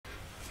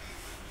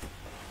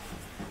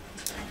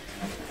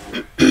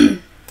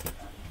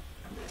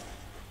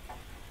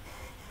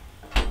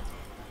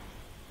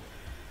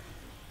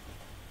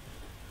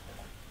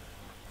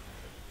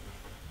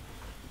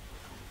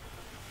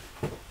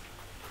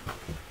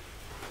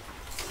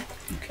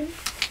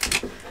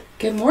Okay.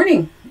 Good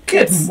morning.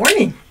 Good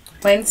morning.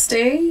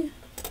 Wednesday,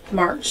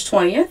 March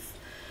 20th,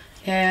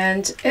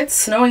 and it's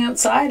snowing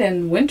outside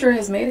and winter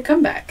has made a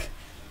comeback.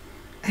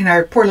 And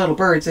our poor little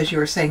birds, as you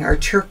were saying, are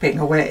chirping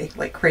away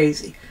like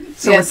crazy.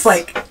 So Yes. It's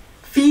like,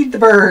 feed the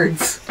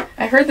birds.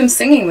 I heard them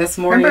singing this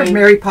morning. Remember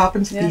Mary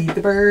Poppins, Yeah. feed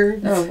the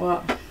birds? Oh,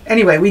 wow.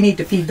 Anyway, we need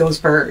to feed those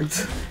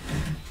birds.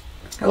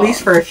 At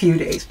least for a few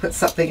days. Put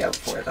something out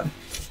for them.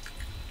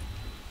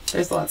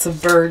 There's lots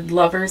of bird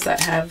lovers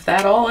that have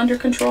that all under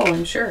control,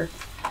 I'm sure.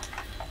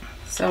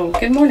 So,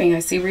 good morning. I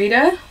see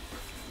Rita. I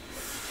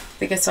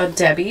think I saw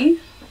Debbie,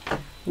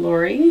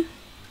 Lori,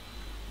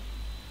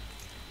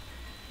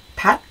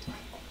 Pat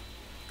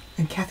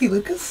and Kathy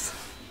Lucas.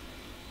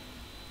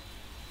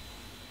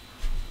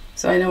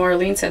 So I know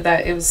Arlene said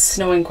that it was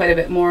snowing quite a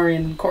bit more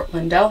in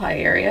Cortland,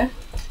 Delhi area.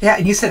 Yeah,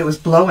 and you said it was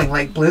blowing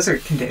like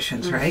blizzard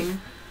conditions, right?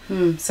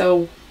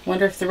 So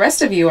wonder if the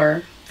rest of you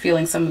are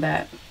feeling some of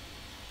that.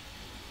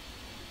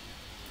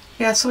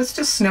 Yeah, so it's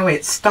just snowy.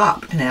 It's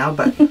stopped now,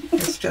 but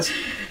it's just,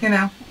 you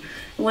know.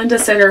 Linda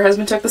said her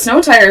husband took the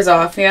snow tires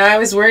off. Yeah, I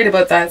was worried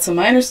about that, so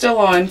mine are still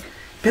on.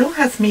 Bill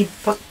has me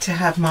booked to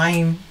have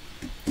my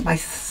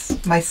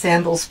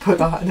sandals put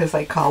on, as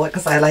I call it,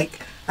 because I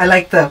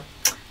like the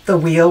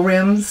wheel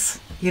rims,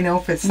 you know,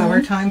 for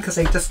summertime, because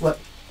they just look,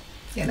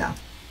 you know,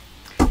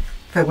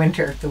 for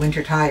winter, the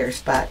winter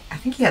tires. But I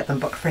think he had them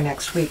booked for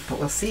next week, but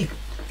we'll see.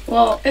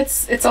 Well,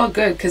 it's all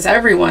good because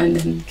everyone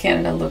in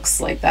Canada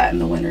looks like that in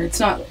the winter. It's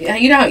not,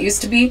 you know how it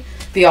used to be?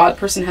 The odd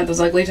person had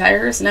those ugly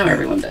tires. Now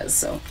everyone does.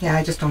 So yeah,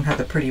 I just don't have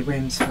the pretty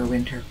rims for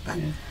winter,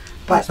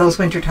 but those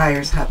winter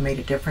tires have made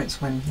a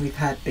difference when we've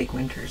had big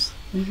winters.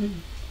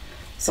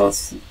 So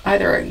it's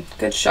either a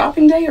good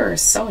shopping day or a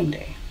sewing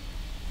day,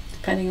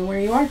 depending on where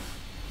you are.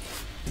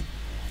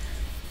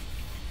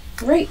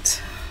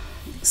 Great.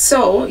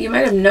 So you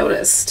might have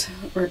noticed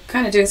we're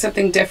kind of doing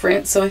something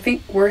different. So I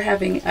think we're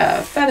having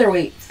a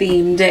Featherweight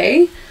theme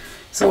day.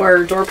 So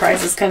our door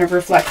prizes kind of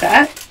reflect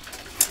that.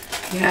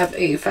 We have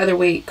a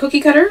Featherweight cookie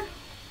cutter.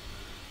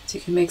 So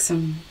you can make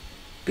some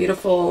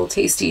beautiful,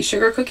 tasty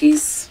sugar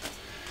cookies.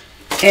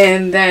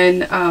 And then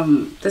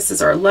this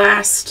is our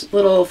last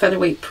little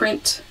Featherweight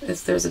print.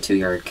 There's a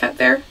 2-yard cut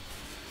there.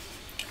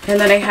 And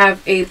then I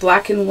have a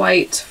black and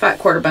white fat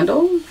quarter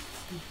bundle.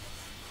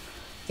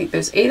 I think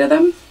there's 8 of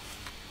them.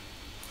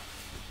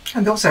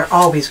 And those are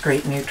always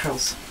great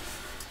neutrals.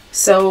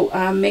 So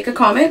make a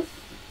comment.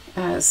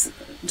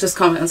 Just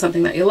comment on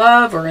something that you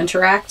love or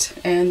interact,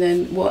 and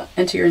then we'll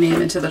enter your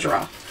name into the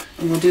draw.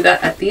 And we'll do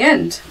that at the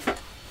end.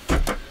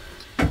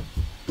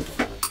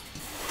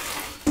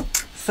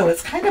 So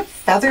it's kind of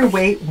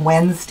Featherweight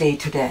Wednesday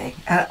today.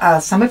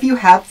 Some of you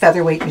have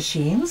Featherweight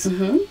machines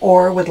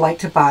or would like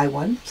to buy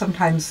one.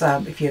 Sometimes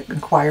if you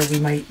inquire,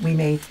 we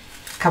may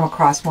come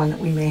across one that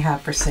we may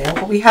have for sale.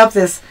 But we have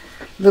this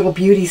little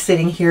beauty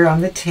sitting here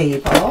on the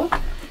table.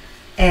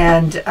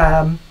 And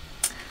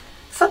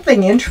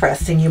something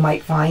interesting you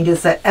might find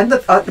is that at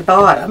the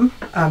bottom,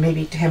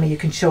 maybe Tammy you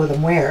can show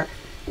them where,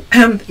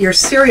 your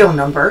serial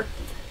number,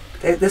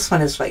 this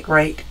one is like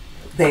right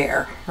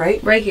there,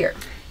 right? Right here.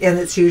 And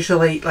it's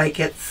usually like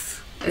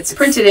it's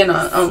printed in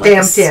on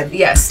stamped in.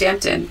 Yeah,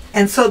 stamped in.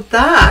 And so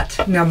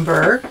that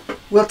number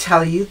will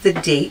tell you the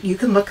date. You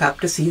can look up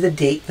to see the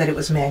date that it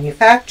was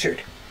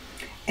manufactured.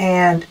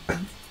 And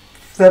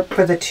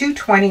for the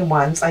 220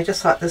 ones, I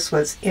just thought this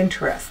was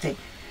interesting.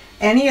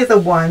 Any of the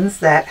ones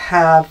that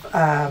have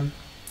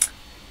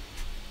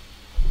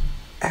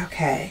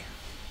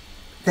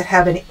that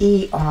have an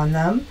E on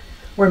them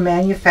were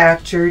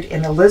manufactured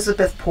in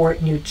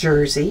Elizabethport, New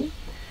Jersey.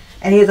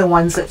 Any of the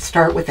ones that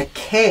start with a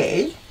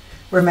K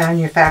were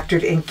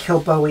manufactured in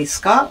Kilbowie,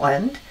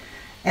 Scotland.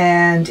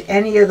 And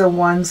any of the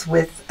ones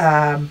with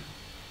a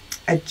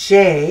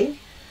J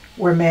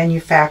were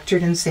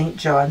manufactured in St.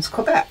 John's,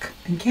 Quebec,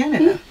 in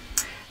Canada.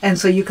 And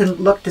so you can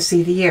look to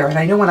see the year. And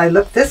I know when I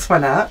looked this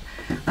one up,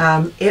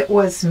 it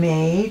was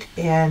made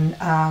in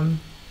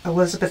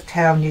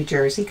Elizabethtown, New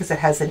Jersey, because it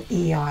has an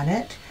E on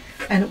it.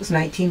 And it was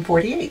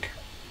 1948.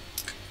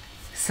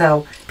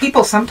 So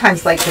people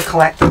sometimes like to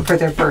collect them for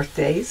their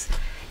birthdays.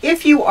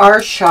 If you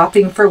are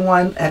shopping for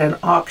one at an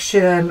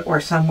auction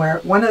or somewhere,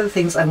 one of the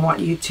things I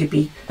want you to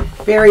be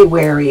very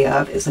wary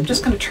of is, I'm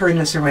just going to turn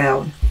this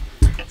around.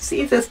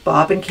 See this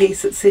bobbin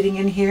case that's sitting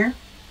in here?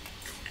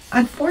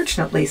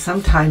 Unfortunately,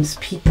 sometimes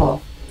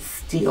people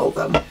steal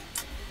them.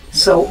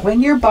 So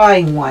when you're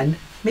buying one,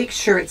 make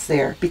sure it's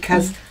there,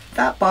 because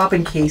that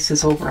bobbin case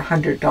is over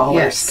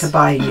 $100 to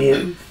buy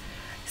new.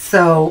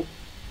 So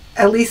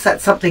at least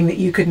that's something that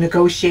you could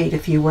negotiate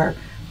if you were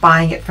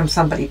buying it from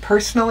somebody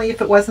personally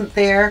if it wasn't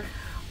there,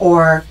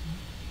 or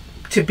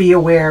to be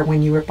aware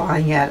when you were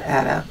buying it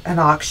at an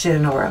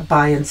auction or a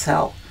buy and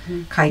sell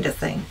kind of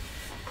thing,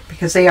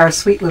 because they are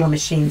sweet little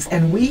machines.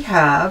 And we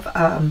have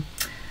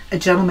a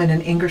gentleman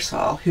in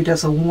Ingersoll who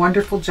does a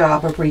wonderful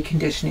job of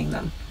reconditioning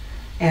them,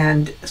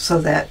 and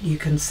so that you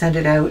can send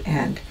it out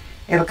and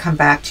it'll come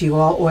back to you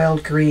all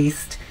oiled,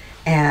 greased,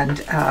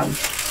 and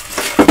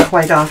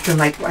quite often,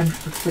 like we're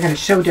going to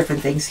show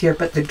different things here,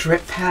 but the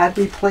drip pad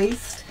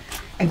replaced,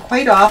 And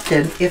quite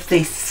often, if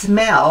they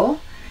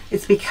smell,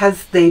 it's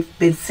because they've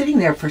been sitting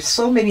there for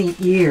so many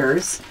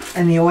years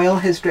and the oil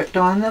has dripped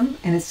on them,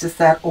 and it's just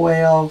that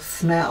oil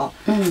smell.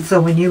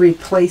 So when you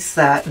replace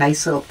that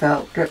nice little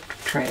felt drip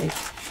tray,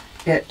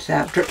 drip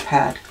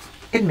pad,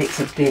 it makes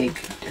a big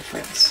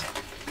difference.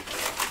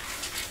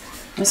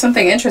 There's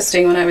something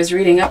interesting when I was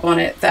reading up on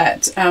it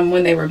that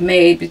when they were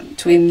made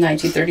between the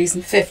 1930s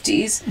and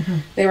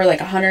 50s, they were like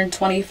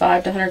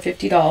 $125 to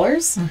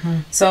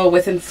 $150. So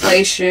with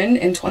inflation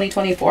in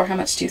 2024, how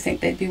much do you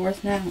think they'd be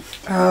worth now?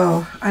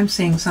 Oh, I'm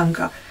seeing some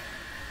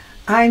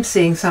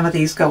of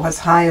these go as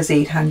high as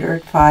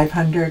 $800,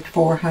 $500,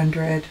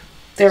 $400.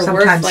 They're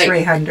sometimes worth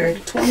like $300.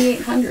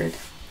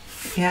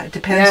 $2,800. Yeah, it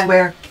depends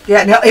where.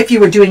 Yeah, no, if you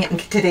were doing it in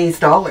today's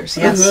dollars,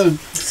 yes.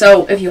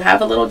 So if you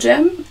have a little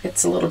gem,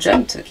 it's a little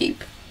gem to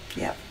keep.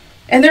 Yeah.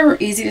 And they're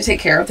easy to take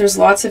care of. There's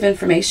lots of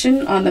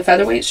information on the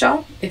Featherweight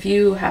shop. If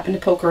you happen to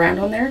poke around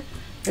on there,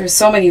 there's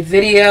so many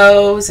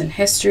videos and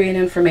history and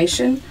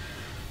information.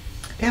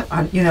 Yeah,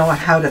 on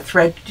how to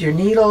thread your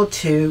needle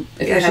to,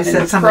 if you have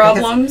any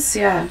problems,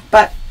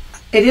 But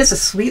it is a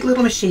sweet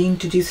little machine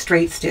to do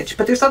straight stitch,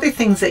 but there's other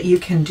things that you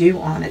can do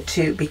on it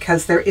too,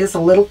 because there is a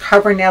little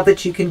cover now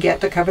that you can get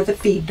to cover the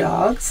feed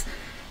dogs,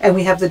 and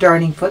we have the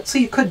darning foot, so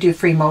you could do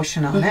free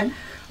motion on it.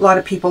 A lot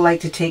of people like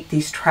to take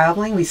these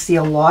traveling. We see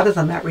a lot of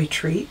them at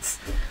retreats.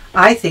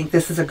 I think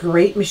this is a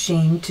great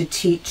machine to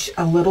teach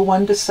a little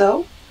one to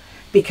sew,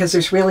 because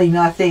there's really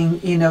nothing,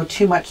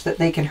 too much that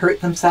they can hurt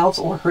themselves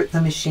or hurt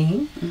the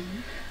machine.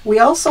 We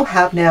also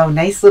have now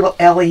nice little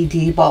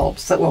LED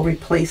bulbs that will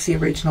replace the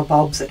original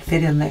bulbs that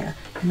fit in there.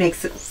 It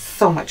makes it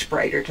so much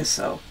brighter to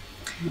sew.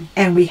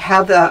 And we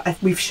have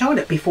we've shown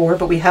it before,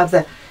 but we have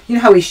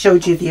how we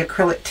showed you the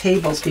acrylic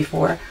tables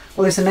before?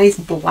 Well, there's a nice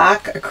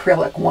black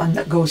acrylic one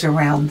that goes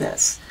around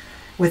this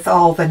with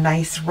all the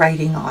nice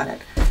writing on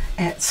it.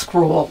 And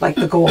scroll, like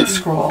the gold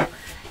scroll.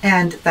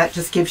 And that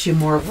just gives you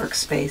more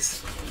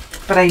workspace.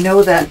 But I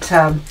know that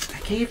I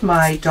gave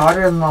my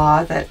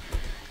daughter-in-law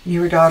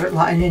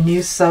and a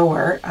new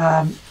sewer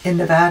in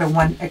Nevada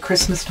one at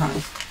Christmas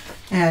time,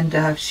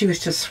 and she was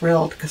just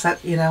thrilled because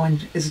that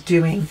and is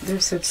doing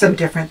some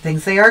different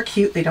things. They are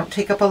cute. They don't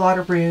take up a lot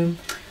of room.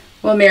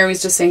 Well, Mary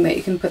was just saying that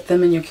you can put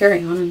them in your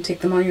carry-on and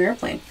take them on your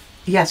airplane.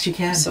 Yes, you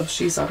can. So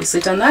she's obviously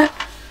done that.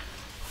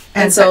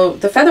 And so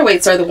the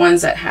Featherweights are the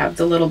ones that have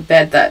the little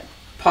bed that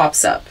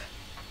pops up.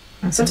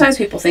 Sometimes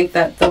people think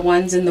that the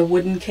ones in the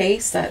wooden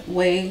case that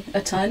weigh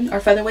a ton are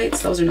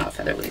Featherweights. Those are not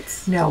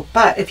Featherweights. No,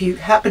 but if you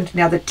happen to,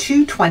 now the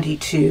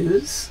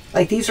 222s,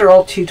 like these are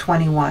all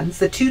 221s,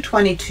 the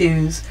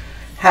 222s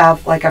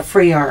have like a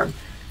free arm.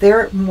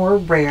 They're more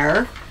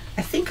rare.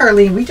 I think,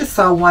 Arlene, we just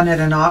saw one at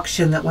an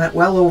auction that went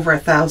well over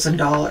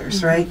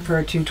 $1,000, right, for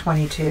a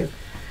 222.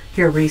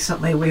 Here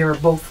recently, we were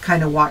both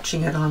kind of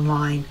watching it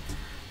online,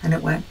 and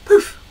it went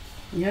poof.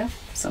 Yeah,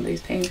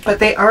 somebody's paying. But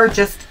they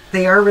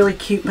are really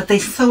cute, but they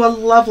sew a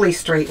lovely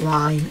straight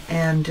line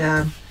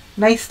and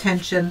nice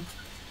tension,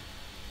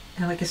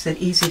 and like I said,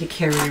 easy to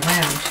carry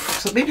around.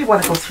 So maybe you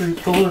want to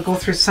go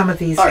through some of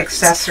these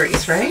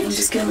accessories, right? I'm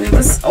just going to move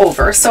this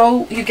over.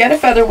 So you get a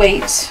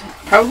Featherweight.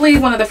 Probably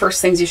one of the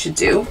first things you should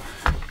do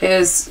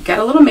is get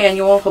a little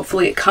manual.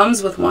 Hopefully it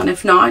comes with one.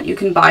 If not, you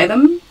can buy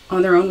them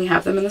on their own. We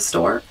have them in the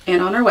store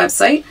and on our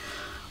website.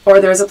 Or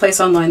there's a place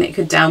online that you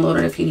could download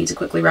it if you need to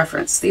quickly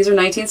reference. These are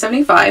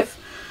 $19.75.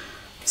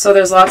 So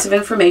there's lots of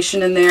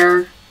information in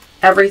there.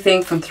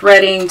 Everything from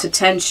threading to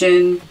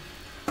tension.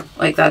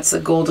 Like that's a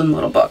golden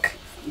little book.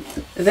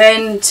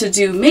 Then to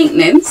do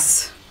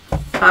maintenance,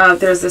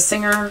 there's the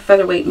Singer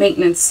Featherweight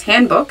Maintenance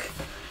Handbook.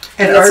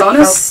 And it's on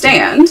a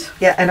stand.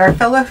 Yeah, and our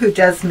fellow who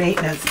does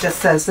maintenance just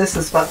says this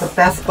is about the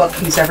best book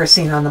he's ever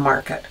seen on the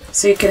market.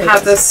 So you can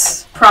have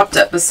this propped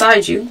up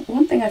beside you.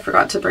 One thing I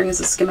forgot to bring is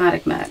a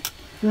schematic mat.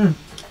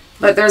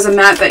 But there's a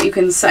mat that you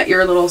can set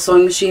your little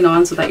sewing machine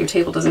on so that your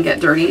table doesn't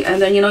get dirty.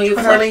 And then, you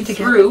flip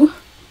through.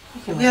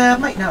 Yeah, it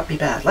might not be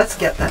bad. Let's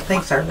get that.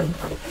 Thanks, Arlene.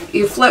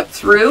 You flip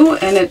through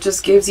and it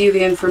just gives you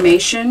the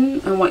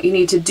information on what you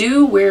need to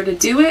do, where to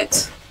do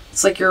it.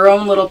 It's like your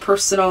own little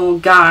personal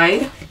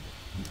guide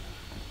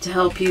to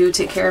help you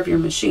take care of your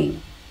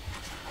machine.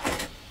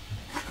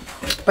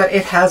 But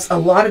it has a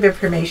lot of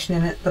information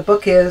in it. The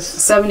book is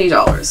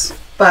 $70.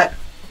 But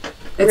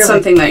it's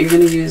something that you're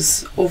going to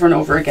use over and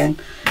over again.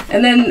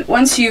 And then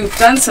once you've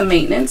done some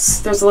maintenance,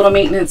 there's a little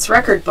maintenance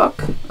record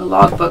book, a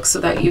log book, so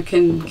that you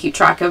can keep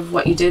track of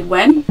what you did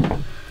when,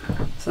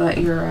 so that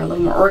you're a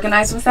little more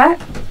organized with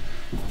that.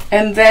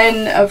 And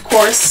then, of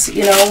course,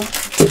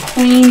 to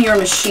clean your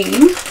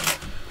machine,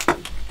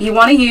 you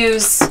want to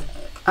use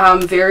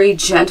very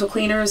gentle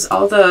cleaners.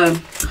 All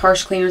the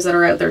harsh cleaners that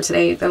are out there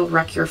today, they'll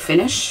wreck your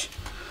finish.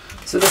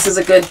 So this is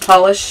a good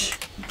polish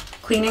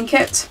cleaning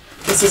kit.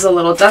 This is a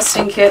little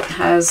dusting kit,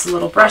 has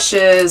little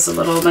brushes, a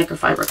little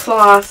microfiber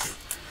cloth.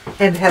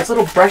 And it has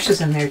little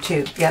brushes in there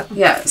too. Yep.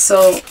 Yeah,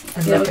 so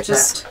I think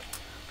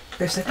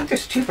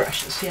there's two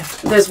brushes, yeah.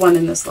 There's one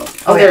in this little.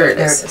 Oh, there it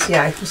is.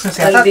 Yeah, I was going to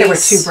say, I thought there were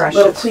two brushes.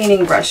 Little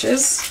cleaning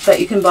brushes that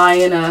you can buy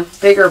in a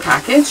bigger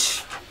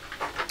package.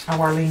 Oh,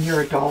 Arlene,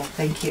 you're a doll.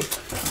 Thank you.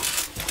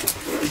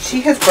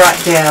 she has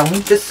brought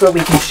down, just so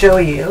we can show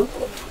you,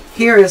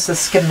 here is the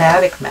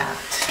schematic mat.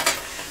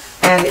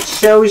 And it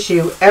shows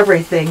you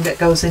everything that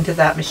goes into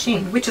that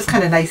machine, which is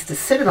kind of nice to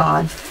sit it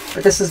on,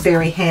 but this is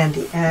very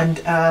handy. And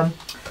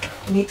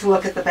you need to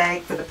look at the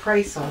bag for the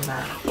price on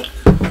that.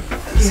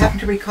 Do you happen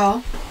to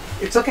recall?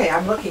 It's okay,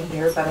 I'm looking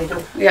here, but I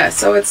don't. Yeah,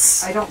 so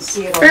it's I don't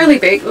see it. fairly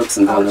big. Oops,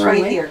 I'm going it's the wrong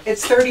right way. here.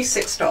 It's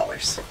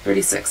 $36.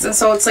 36, and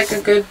so it's like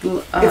a good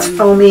It's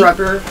foamy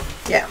rubber.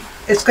 Yeah,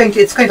 it's going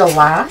to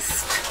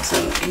last.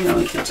 So you know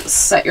you can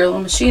just set your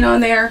little machine on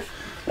there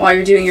while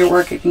you're doing your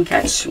work. It can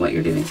catch what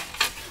you're doing.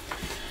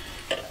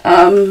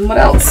 What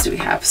else do we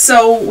have?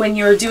 So when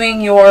you're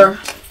doing your,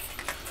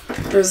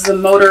 there's the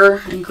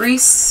motor and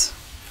grease.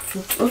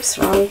 Oops,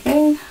 wrong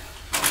thing.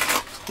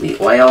 The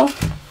oil.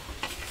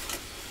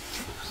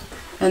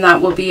 And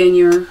that will be in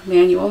your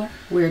manual,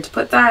 where to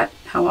put that,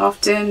 how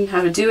often,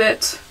 how to do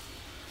it.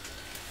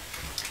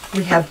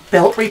 We have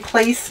belt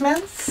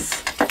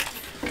replacements.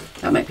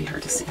 That might be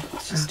hard to see.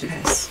 Let's just do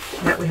this.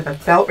 Yeah, we have a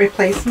belt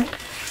replacement.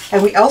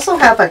 And we also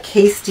have a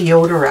case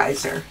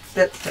deodorizer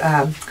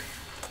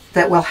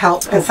that will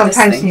help. Because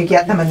sometimes when you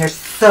get them and they're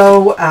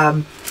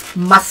so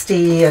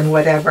musty and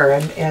whatever,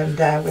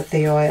 and with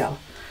the oil.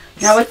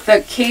 Now with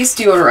the case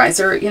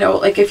deodorizer, you know,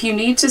 like if you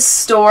need to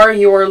store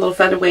your little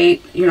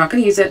Featherweight, you're not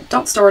going to use it,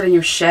 don't store it in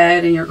your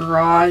shed, in your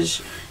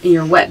garage, in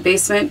your wet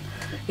basement.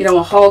 You know,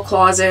 a hall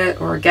closet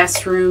or a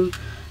guest room,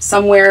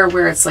 somewhere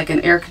where it's like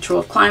an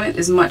air-controlled climate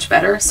is much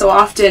better. So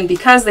often,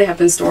 because they have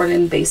been stored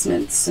in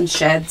basements and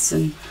sheds,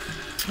 and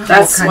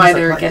that's why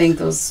they're getting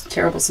those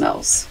terrible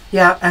smells.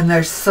 Yeah, and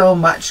there's so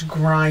much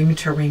grime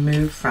to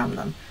remove from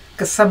them,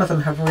 because some of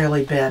them have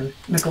really been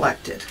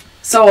neglected.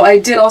 So I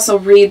did also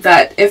read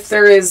that if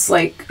there is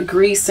like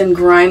grease and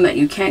grime that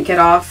you can't get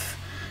off,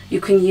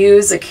 you can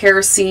use a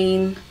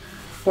kerosene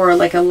or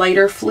like a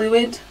lighter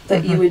fluid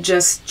that you would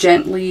just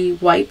gently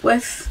wipe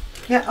with.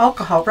 Yeah,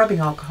 alcohol, rubbing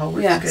alcohol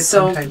works good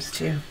sometimes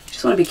too.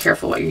 Just want to be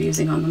careful what you're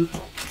using on them.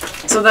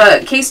 So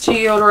the case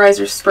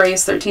deodorizer spray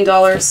is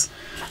 $13.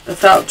 The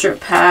felt drip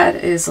pad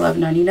is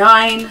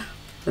 $11.99.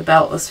 The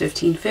belt was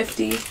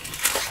 $15.50.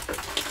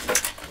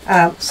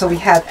 So we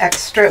have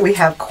we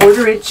have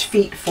 1/4-inch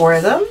feet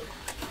for them.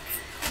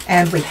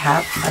 And we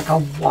have like a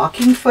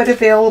walking foot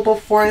available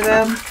for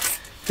them.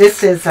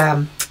 This is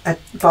a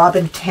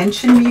bobbin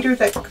tension meter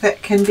that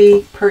can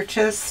be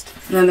purchased.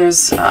 And then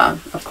there's,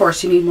 of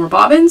course, you need more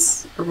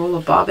bobbins, a roll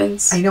of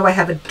bobbins. I know I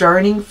have a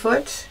darning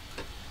foot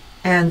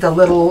and the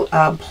little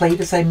plate,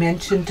 as I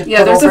mentioned, to put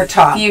over there's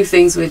top. a few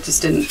things we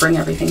just didn't bring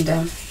everything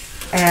down.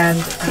 And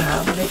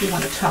maybe you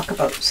want to talk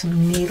about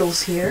some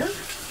needles here.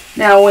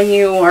 Now, when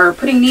you are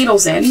putting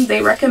needles in,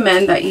 they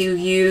recommend that you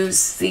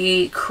use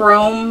the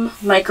chrome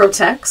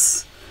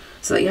Microtex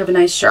so that you have a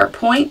nice sharp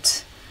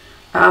point.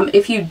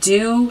 If you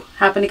do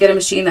happen to get a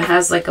machine that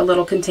has like a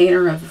little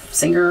container of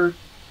Singer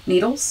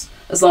needles,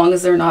 as long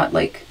as they're not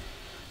like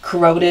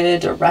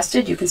corroded or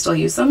rusted, you can still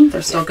use them.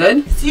 They're still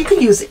good. So you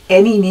can use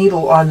any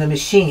needle on the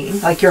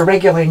machine, like your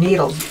regular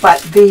needles, but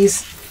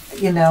these,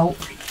 you know,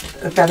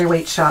 the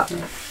Featherweight shop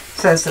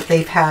says that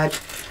they've had,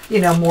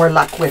 you know, more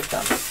luck with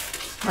them,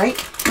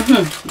 right?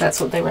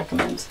 That's what they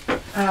recommend.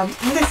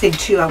 Another thing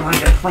too I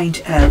wanted to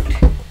point out.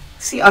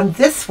 See on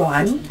this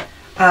one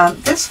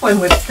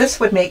this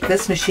would make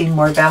this machine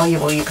more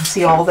valuable. You can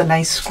see all the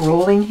nice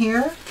scrolling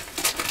here.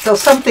 So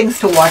some things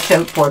to watch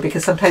out for,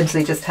 because sometimes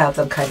they just have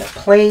them kind of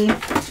plain.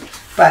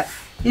 But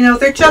you know,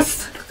 they're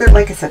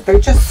like I said, they're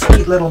just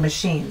sweet little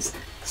machines.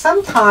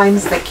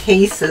 Sometimes the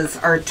cases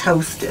are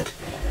toasted,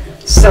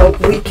 so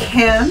we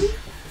can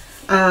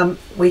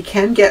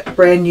get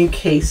brand new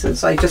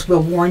cases. I just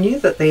will warn you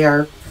that they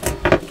are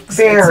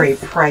very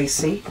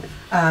pricey,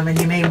 and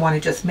you may want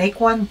to just make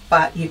one,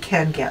 but you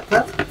can get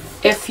them.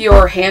 If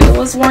your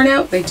handle is worn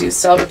out, they do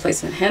sell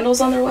replacement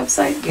handles on their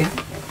website. Yeah.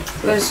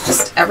 So there's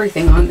just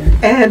everything on there.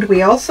 And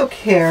we also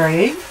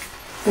carry,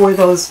 for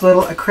those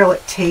little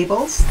acrylic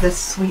tables, this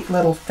sweet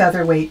little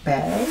Featherweight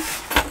bag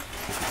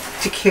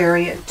to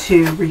carry it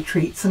to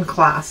retreats and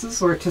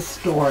classes or to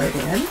store it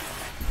in.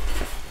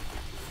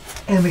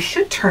 And we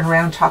should turn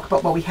around and talk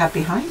about what we have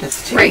behind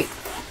us too. Right.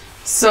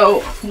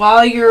 So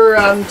while you're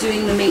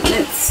doing the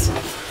maintenance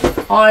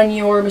on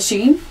your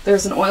machine,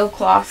 there's an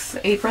oilcloth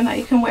apron that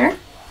you can wear.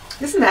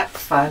 Isn't that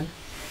fun?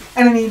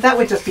 And I mean, that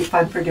would just be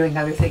fun for doing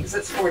other things.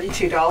 It's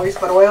 $42,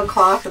 but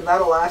oilcloth, and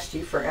that'll last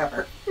you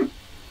forever.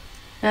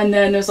 And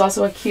then there's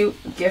also a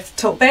cute gift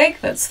tote bag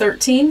that's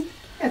 $13.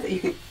 Yeah, that you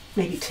could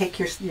maybe take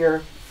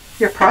your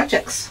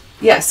projects.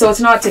 Yeah, so it's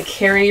not to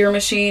carry your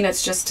machine,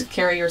 it's just to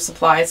carry your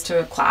supplies to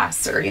a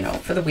class or, you know,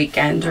 for the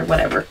weekend or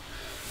whatever.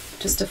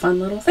 Just a fun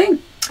little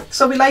thing.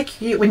 So we like,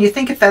 when you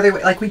think of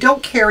Featherweight, like we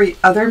don't carry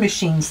other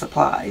machine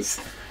supplies,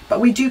 but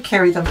we do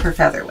carry them for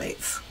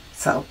Featherweights.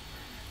 So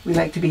we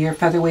like to be your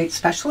Featherweight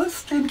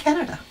specialist in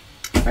Canada.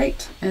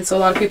 Right. And so a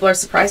lot of people are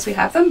surprised we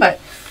have them, but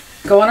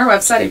go on our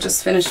website. I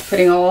just finished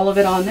putting all of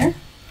it on there.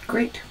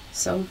 Great.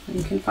 So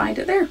you can find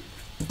it there.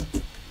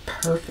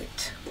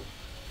 Perfect.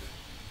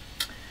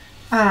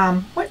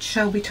 What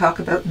shall we talk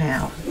about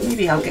now?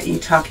 Maybe I'll get you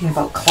talking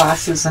about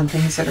classes and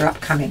things that are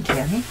upcoming,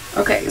 Tammy.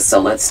 Okay, so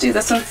let's do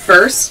this one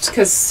first,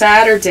 because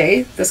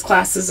Saturday, this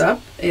class is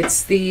up.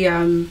 It's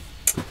the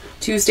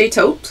Tuesday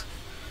tote.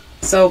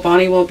 So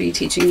Bonnie will be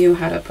teaching you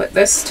how to put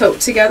this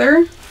tote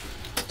together,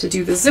 to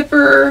do the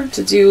zipper,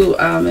 to do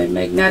a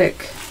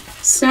magnetic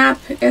snap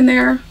in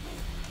there.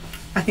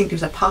 I think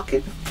there's a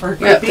pocket, or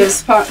Yeah,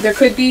 there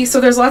could be. So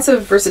there's lots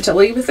of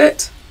versatility with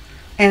it.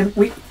 And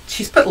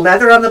she's put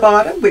leather on the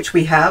bottom, which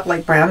we have,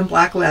 like brown and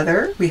black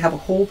leather. We have a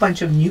whole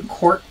bunch of new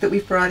cork that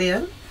we've brought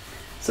in.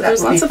 So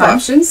there's lots of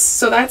options.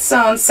 So that's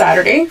on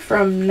Saturday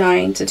from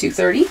 9 to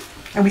 2:30.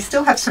 And we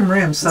still have some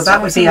room, so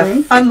that would be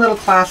a fun little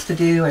class to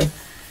do and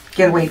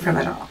get away from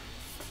it all.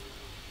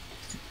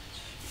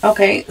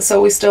 Okay,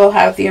 so we still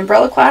have the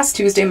umbrella class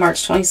Tuesday,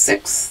 March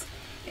 26th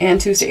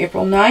and Tuesday,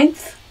 April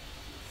 9th.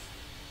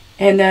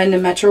 And then the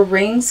Metro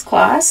Rings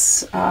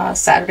class,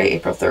 Saturday,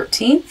 April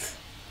 13th.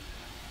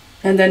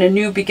 And then a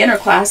new beginner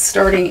class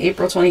starting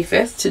April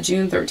 25th to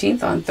June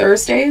 13th on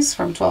Thursdays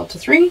from 12 to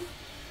 3.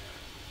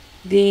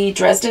 The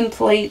Dresden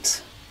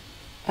plate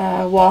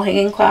wall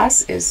hanging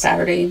class is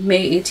Saturday,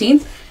 May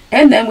 18th.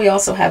 And then we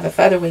also have a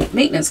featherweight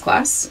maintenance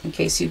class in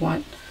case you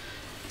want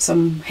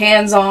some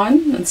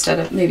hands-on. Instead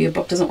of maybe a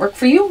book doesn't work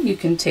for you, you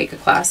can take a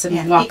class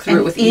and walk through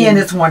it with Ian. Ian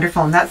is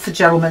wonderful, and that's the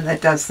gentleman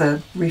that does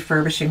the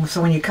refurbishing.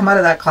 So when you come out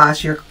of that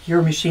class,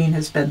 your machine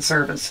has been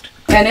serviced.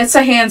 And it's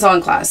a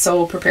hands-on class,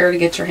 so prepare to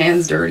get your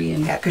hands dirty.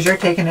 And yeah, because you're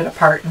taking it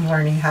apart and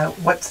learning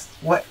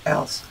what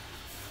else.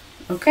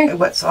 Okay.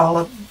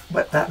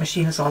 What that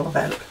machine is all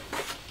about.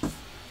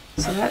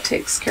 So that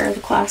takes care of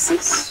the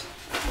classes.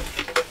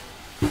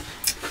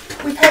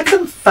 We've had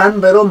some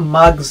fun little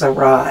mugs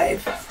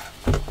arrive.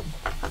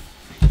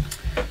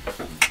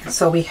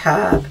 So we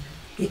have,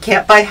 you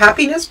can't buy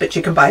happiness, but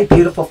you can buy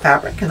beautiful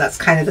fabric, and that's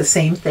kind of the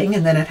same thing.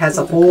 And then it has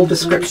a whole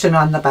description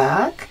on the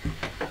back.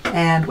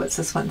 And what's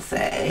this one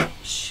say?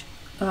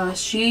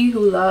 She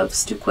who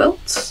loves to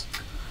quilt.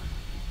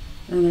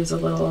 And there's a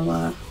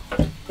little...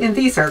 and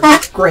these are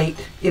great,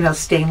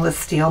 stainless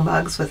steel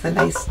mugs with the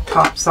nice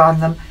tops on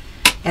them,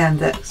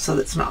 and so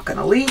it's not going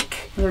to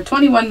leak. They're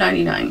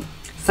 $21.99.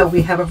 So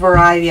we have a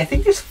variety. I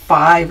think there's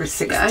 5 or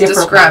 6 different ones. I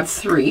just grabbed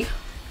 3.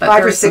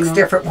 5 or 6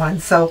 different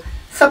ones. So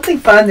something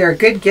fun. They're a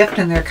good gift,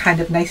 and they're kind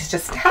of nice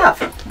just to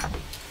have.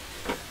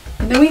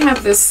 And then we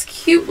have this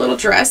cute little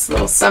dress,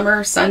 little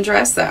summer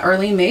sundress that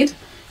Arlene made.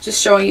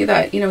 Just showing you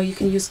that, you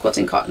can use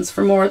quilting cottons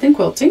for more than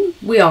quilting.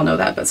 We all know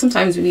that, but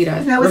sometimes we need a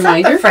reminder. Is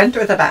that the front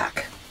or the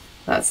back?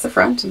 That's the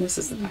front, and this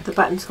is the back. The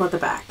buttons go at the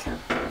back.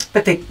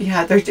 But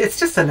it's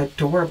just an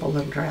adorable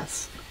little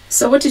dress.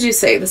 So what did you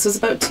say? This was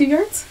about 2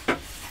 yards?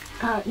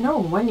 No,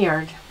 1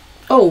 yard.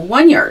 Oh,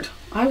 1 yard.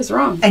 I was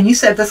wrong. And you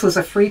said this was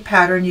a free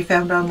pattern you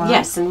found online?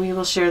 Yes, and we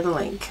will share the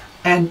link.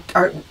 And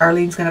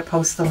Arlene's going to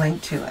post the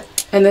link to it.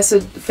 And this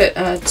would fit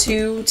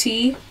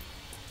 2T?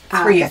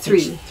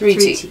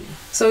 3T.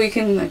 So you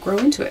can grow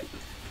into it.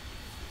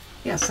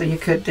 Yeah, so you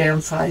could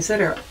downsize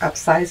it or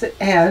upsize it.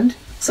 And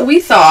so we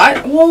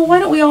thought, well, why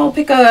don't we all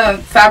pick a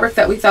fabric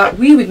that we thought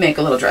we would make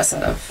a little dress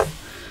out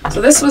of? So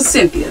this was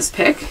Cynthia's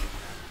pick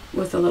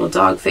with the little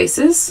dog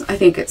faces. I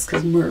think it's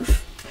because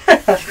Murph.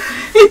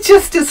 It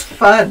just is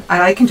fun.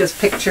 And I can just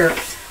picture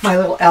my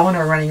little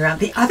Eleanor running around.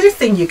 The other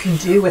thing you can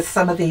do with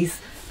some of these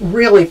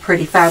really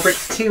pretty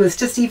fabrics too is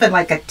just even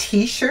like a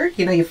t-shirt.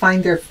 You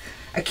find a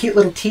cute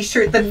little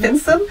t-shirt that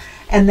fits them,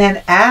 and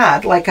then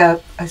add like a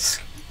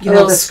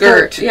little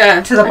skirt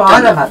to the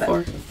bottom of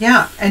it.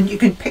 Yeah, and you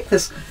can pick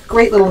this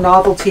great little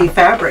novelty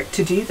fabric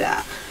to do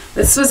that.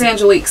 This was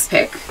Angelique's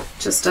pick.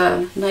 Just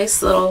a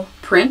nice little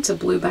print, a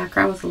blue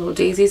background with little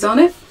daisies on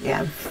it.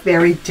 Yeah,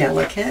 very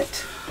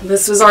delicate.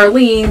 This was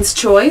Arlene's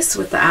choice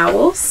with the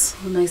owls.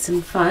 Nice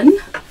and fun.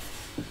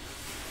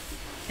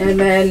 And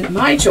then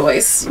my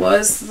choice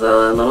was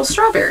the little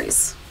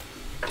strawberries.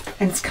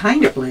 And it's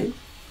kind of blue.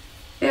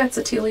 Yeah, it's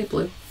a tealy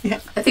blue.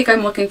 Yeah. I think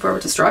I'm looking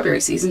forward to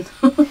strawberry season.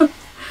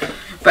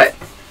 But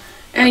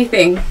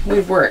anything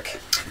would work.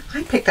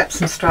 I picked up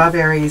some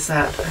strawberries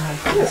at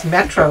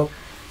Metro,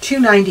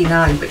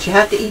 $2.99, but you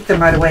had to eat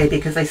them right away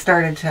because they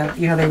started to,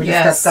 they were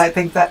just, I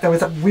think that there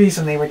was a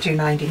reason they were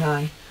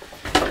 $2.99.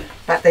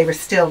 But they were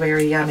still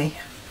very yummy.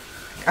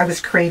 I was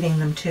craving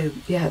them too.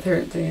 Yeah,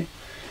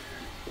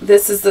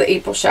 this is the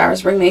April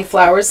Showers Bring May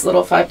Flowers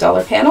little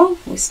 $5 panel.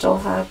 We still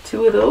have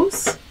 2 of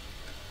those.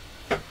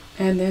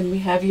 And then we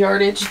have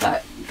yardage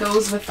that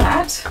goes with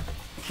that.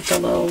 With the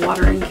little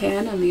watering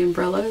can and the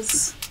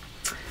umbrellas.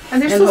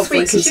 And they're so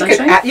sweet because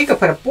you could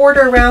put a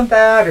border around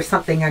that or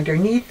something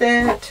underneath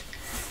it,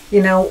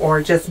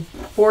 or just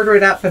border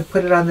it up and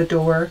put it on the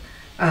door.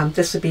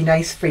 This would be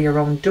nice for your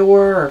own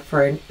door or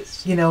for,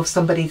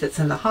 somebody that's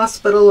in the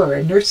hospital or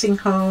a nursing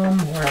home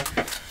or,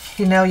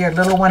 your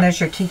little one as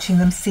you're teaching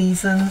them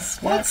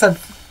seasons. Lots of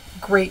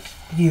great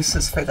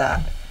uses for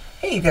that.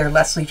 Hey there,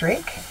 Leslie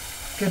Drake.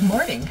 Good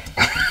morning.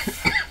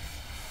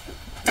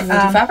 Do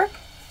fabric?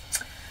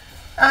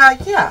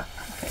 Yeah.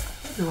 Okay.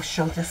 Maybe we'll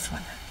show this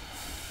one.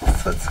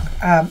 So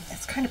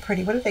it's kind of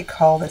pretty. What do they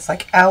call this?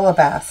 Like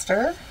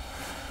alabaster.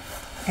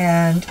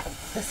 And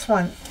this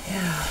one,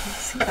 yeah, let's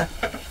see the...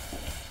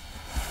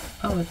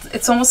 Oh,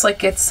 it's almost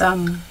like it's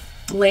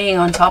laying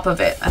on top of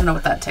it. I don't know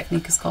what that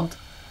technique is called.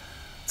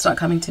 It's not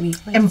coming to me.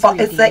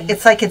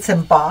 It's like it's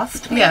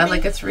embossed. Maybe? Yeah,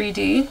 like a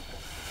 3D.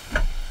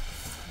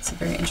 It's a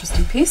very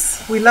interesting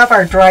piece. We love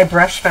our dry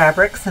brush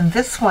fabrics, and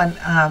this one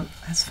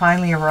has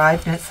finally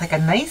arrived, and it's like a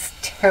nice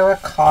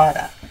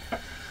terracotta.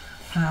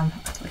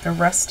 Like a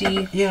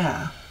rusty.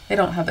 Yeah. They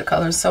don't have the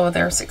colors, so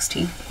they're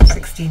 16.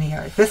 16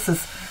 yard. This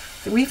is,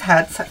 we've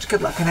had such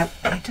good luck, and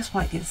I just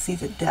want you to see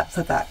the depth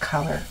of that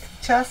color.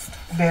 Just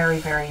very,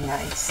 very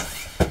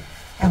nice.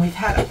 And we've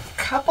had a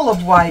couple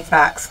of wide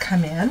backs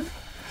come in.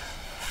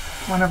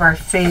 One of our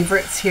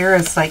favorites here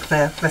is like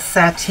the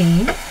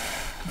sateen.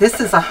 This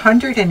is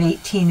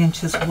 118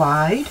 inches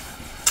wide,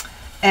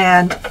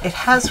 and it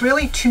has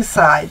really two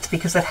sides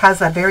because it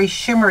has a very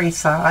shimmery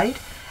side,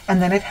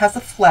 and then it has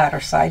a flatter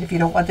side if you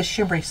don't want the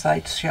shimmery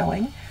side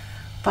showing.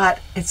 But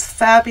it's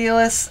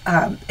fabulous.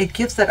 It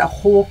gives it a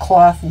whole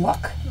cloth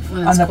look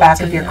on the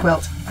back of your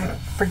quilt. I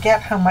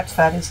forget how much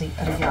that is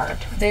at a yard.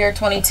 They are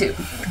 22.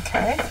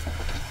 Okay.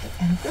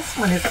 And this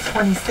one is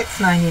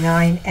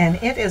 $26.99,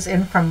 and it is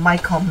in from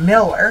Michael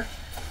Miller.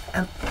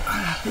 And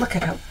look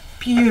at how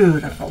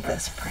beautiful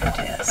this print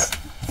is.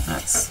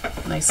 That's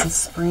nice and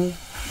springy.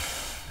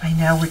 I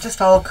know, we're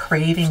just all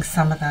craving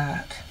some of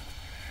that.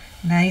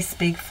 Nice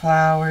big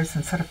flowers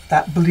and sort of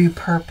that blue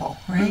purple,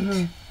 right?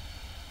 Mm-hmm.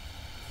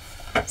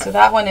 So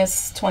that one is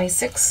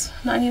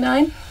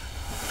 $26.99.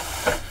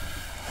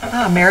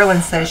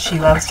 Marilyn says she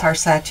loves our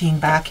sateen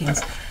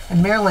backings,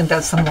 and Marilyn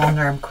does some long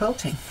arm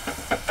quilting.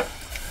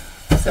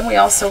 Then we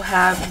also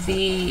have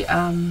the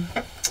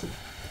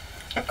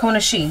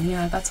Kona Sheen.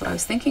 Yeah, that's what I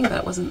was thinking, but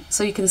it wasn't.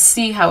 So you can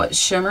see how it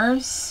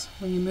shimmers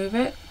when you move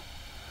it.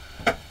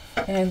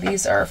 And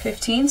these are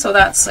 15, so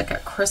that's like a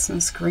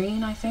Christmas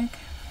green, I think.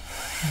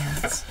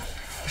 Yes.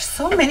 There's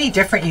so many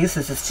different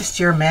uses. It's just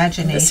your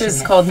imagination. This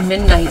is called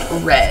Midnight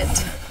Red.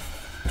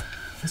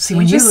 See,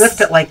 when you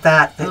lift it like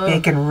that, they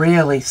can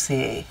really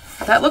see.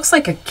 That looks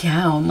like a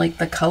gown, like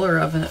the color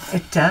of it.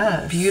 It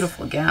does.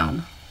 Beautiful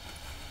gown.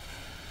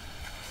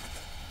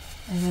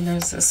 And then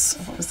there's this,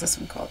 what was this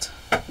one called?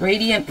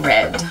 Radiant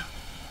Red.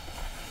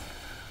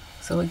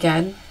 So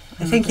again,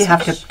 I think you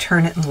have to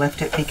turn it and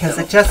lift it because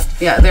it just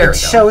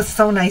shows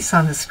so nice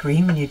on the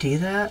screen when you do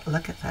that.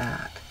 Look at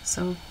that.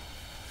 So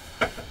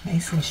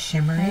nice and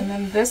shimmery. And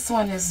then this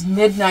one is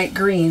Midnight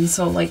Green,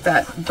 so like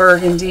that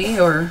burgundy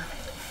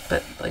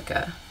but like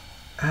a...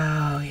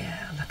 Oh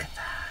yeah, look at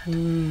that.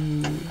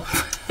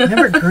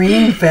 Remember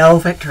green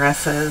velvet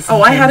dresses?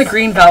 Oh, I had a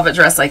green velvet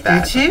dress like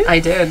that. Did you? I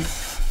did.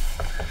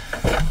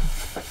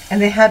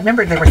 And they had,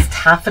 remember there was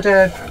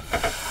taffeta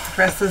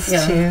dresses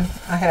too.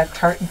 I had a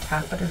tartan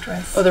taffeta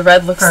dress. Oh, the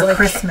red looks for like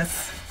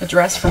Christmas. A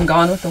dress from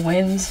Gone with the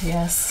Wind.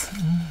 Yes.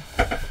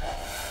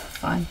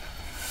 Fun.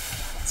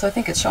 So I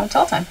think it's show and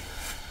tell time.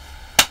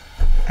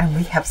 And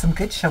we have some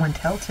good show and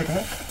tell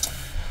today.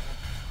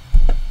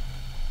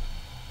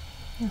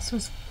 This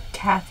was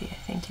Kathy, I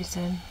think you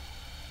said.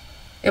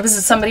 It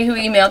was somebody who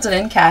emailed it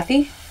in,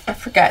 Kathy. I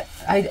forget.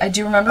 I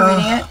do remember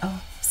reading it.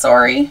 Oh,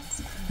 sorry.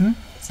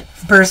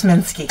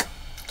 Burzminski.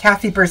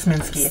 Kathy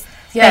Burzminski.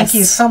 Yes. Thank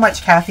you so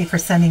much, Kathy, for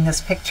sending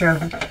this picture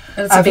of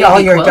all all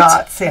your quilt.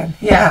 dots in.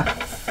 Yeah.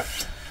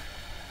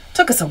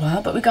 Took us a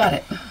while, but we got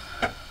it.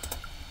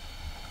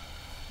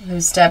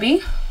 There's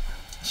Debbie.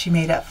 She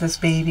made up this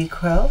baby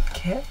quilt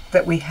kit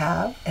that we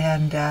have,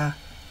 and I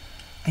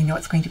know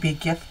it's going to be a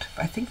gift,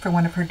 I think, for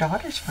one of her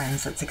daughter's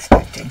friends that's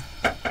expecting.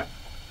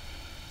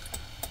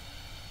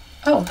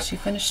 Oh, she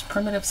finished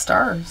Primitive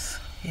Stars.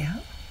 Yeah.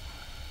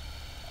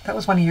 That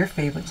was one of your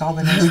favorites, all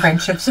the nice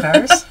friendship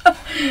stars.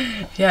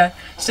 Yeah,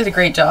 she did a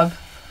great job.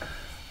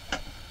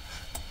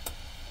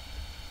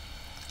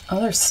 Oh,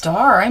 there's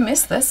Star. I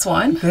missed this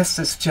one. This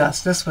was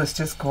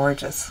just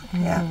gorgeous.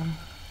 Yeah.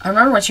 I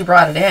remember when she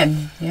brought it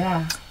in.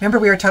 Yeah. Remember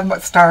we were talking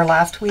about Star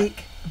last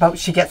week? About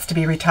she gets to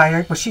be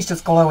retired? Well, she's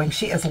just glowing.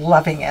 She is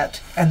loving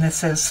it. And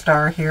this is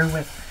Star here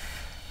with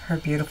her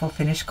beautiful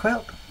finished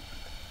quilt,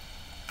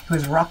 who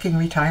is rocking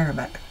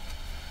retirement.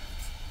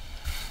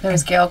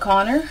 There's Gail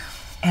Connor.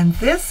 And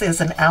this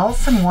is an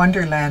Alice in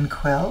Wonderland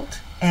quilt.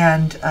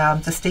 And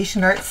the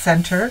Station Arts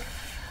Center,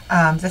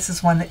 this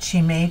is one that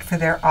she made for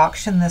their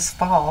auction this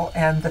fall.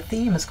 And the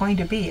theme is going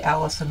to be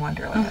Alice in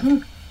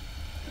Wonderland.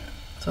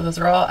 So those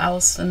are all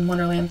Alice in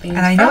Wonderland themed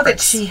And I know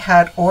fabrics. that she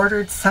had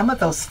ordered some of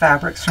those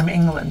fabrics from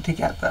England to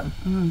get them,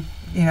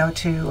 you know,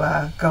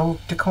 to go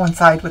to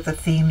coincide with the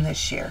theme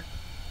this year.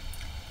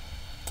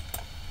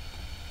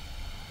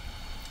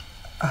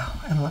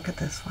 Oh, and look at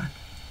this one.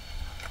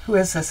 Who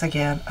is this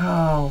again?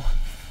 Oh,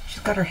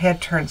 she's got her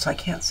head turned so I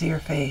can't see her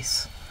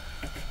face.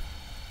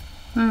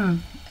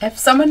 If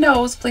someone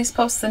knows, please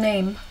post the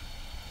name.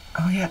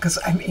 Oh yeah, because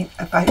I mean,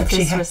 if she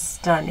This had, was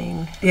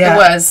stunning. yeah, It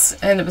was,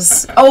 and it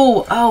was.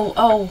 Oh.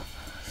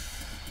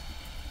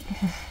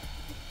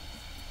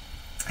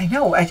 I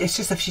know. It's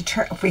just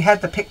if we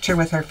had the picture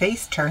with her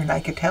face turned, I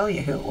could tell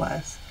you who it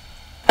was.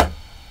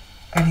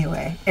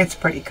 Anyway, it's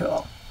pretty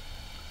cool.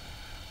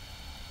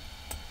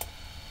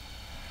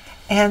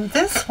 And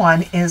this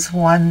one is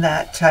one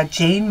that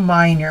Jane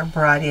Miner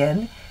brought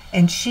in,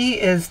 and she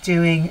is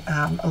doing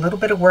a little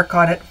bit of work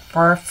on it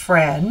for a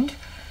friend.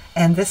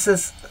 And this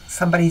is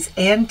somebody's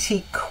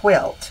antique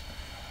quilt.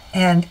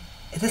 And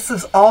this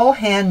is all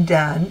hand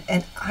done.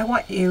 And I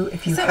want you,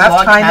 if you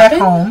have time at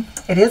home,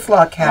 it is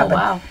log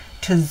cabin,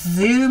 to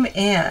zoom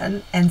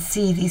in and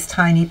see these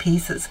tiny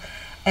pieces.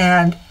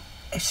 And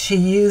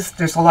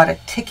there's a lot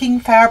of ticking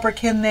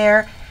fabric in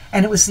there,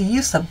 and it was the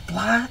use of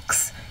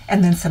blacks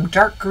and then some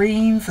dark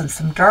greens and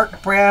some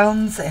dark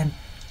browns, and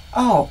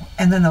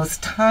then those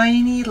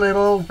tiny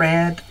little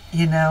red,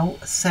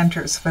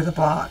 centers for the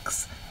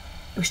blocks.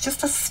 It was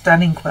just a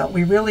stunning quilt.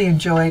 We really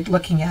enjoyed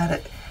looking at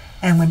it,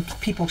 and when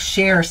people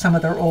share some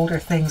of their older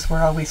things,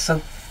 we're always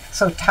so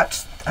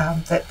touched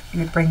that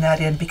you'd bring that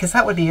in, because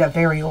that would be a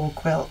very old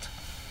quilt.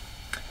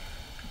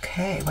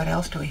 Okay, what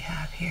else do we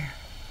have here?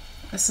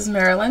 This is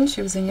Marilyn.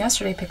 She was in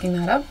yesterday picking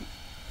that up.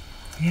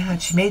 Yeah,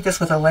 and she made this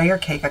with a layer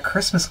cake, a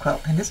Christmas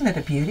quilt. And isn't it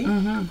a beauty?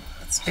 Mm-hmm.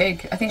 It's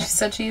big. I think she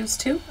said she used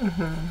 2.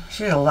 Mm-hmm.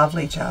 She did a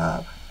lovely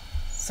job.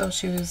 So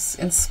she was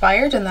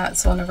inspired, and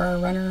that's one of our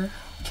runner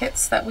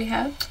kits that we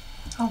had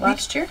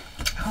last year.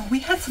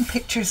 We had some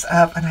pictures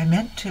of, and I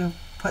meant to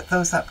put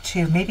those up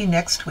too, maybe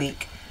next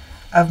week,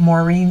 of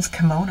Maureen's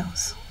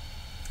kimonos.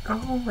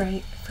 Oh,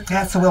 right.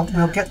 Yeah, so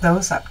we'll get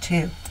those up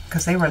too,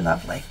 because they were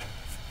lovely.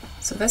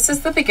 So this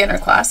is the beginner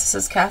class. This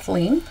is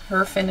Kathleen.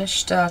 Her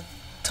finished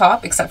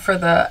top, except for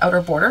the outer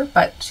border,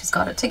 but she's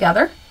got it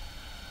together.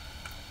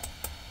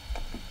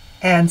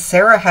 And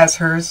Sarah has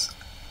hers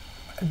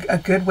a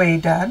good way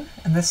done,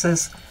 and this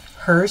is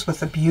hers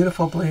with the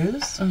beautiful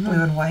blues,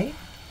 blue and white.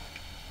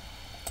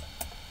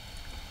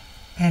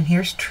 And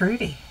here's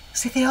Trudy.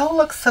 See, they all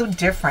look so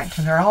different,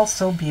 and they're all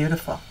so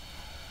beautiful.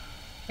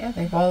 Yeah,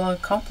 they've all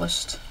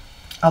accomplished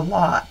a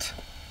lot.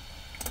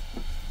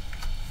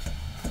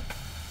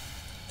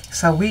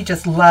 So we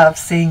just love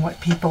seeing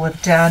what people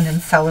have done and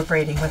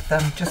celebrating with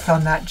them just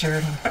on that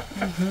journey.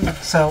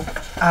 So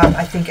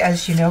I think,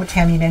 as you know,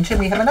 Tammy mentioned,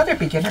 we have another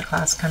beginner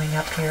class coming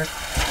up here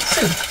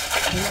soon.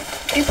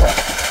 April.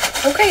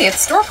 Okay,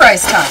 it's store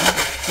prize time.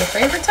 Your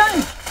favorite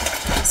time.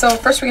 So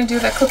first we're going to do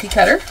the cookie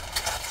cutter.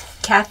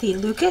 Kathy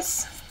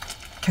Lucas.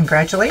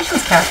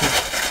 Congratulations,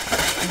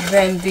 Kathy.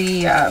 Then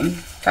the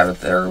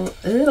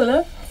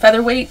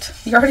featherweight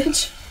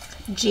yardage.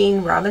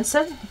 Jean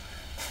Robinson.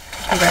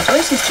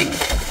 Congratulations, Jean.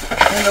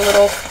 And the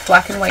little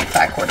black and white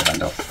fat quarter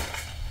bundle.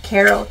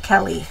 Carol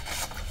Kelly.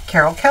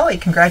 Carol Kelly.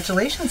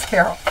 Congratulations,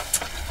 Carol.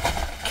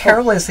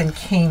 Carol is in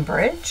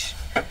Cambridge,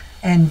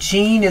 and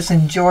Jean is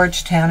in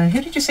Georgetown. And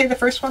who did you say the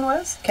first one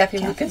was? Kathy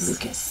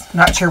Lucas.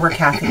 Not sure where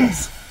Kathy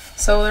is.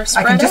 So they're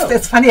spread out.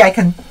 It's funny, I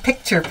can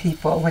picture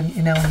people when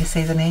you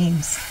say the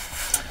names.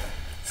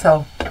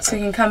 So you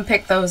can come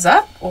pick those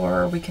up,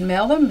 or we can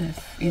mail them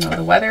if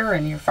the weather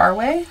and you're far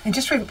away. And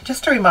just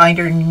a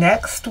reminder,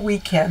 next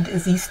weekend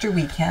is Easter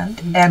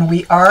weekend, and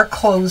we are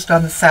closed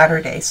on the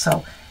Saturday.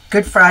 So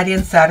Good Friday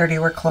and Saturday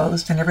we're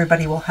closed, and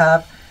everybody will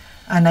have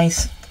a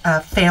nice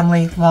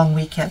family long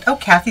weekend. Oh,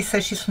 Kathy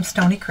says she's from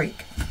Stony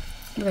Creek.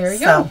 There you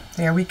go. So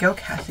there we go,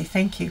 Kathy.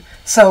 Thank you.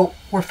 So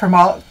we're from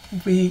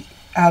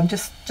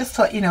just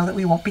to let you know that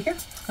we won't be here.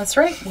 That's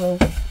right. We'll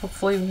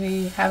hopefully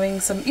be having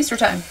some Easter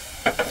time.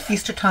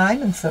 Easter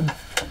time and some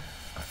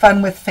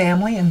fun with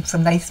family and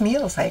some nice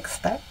meals, I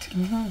expect.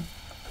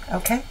 Mm-hmm.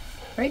 Okay.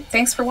 Great.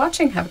 Thanks for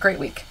watching. Have a great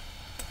week.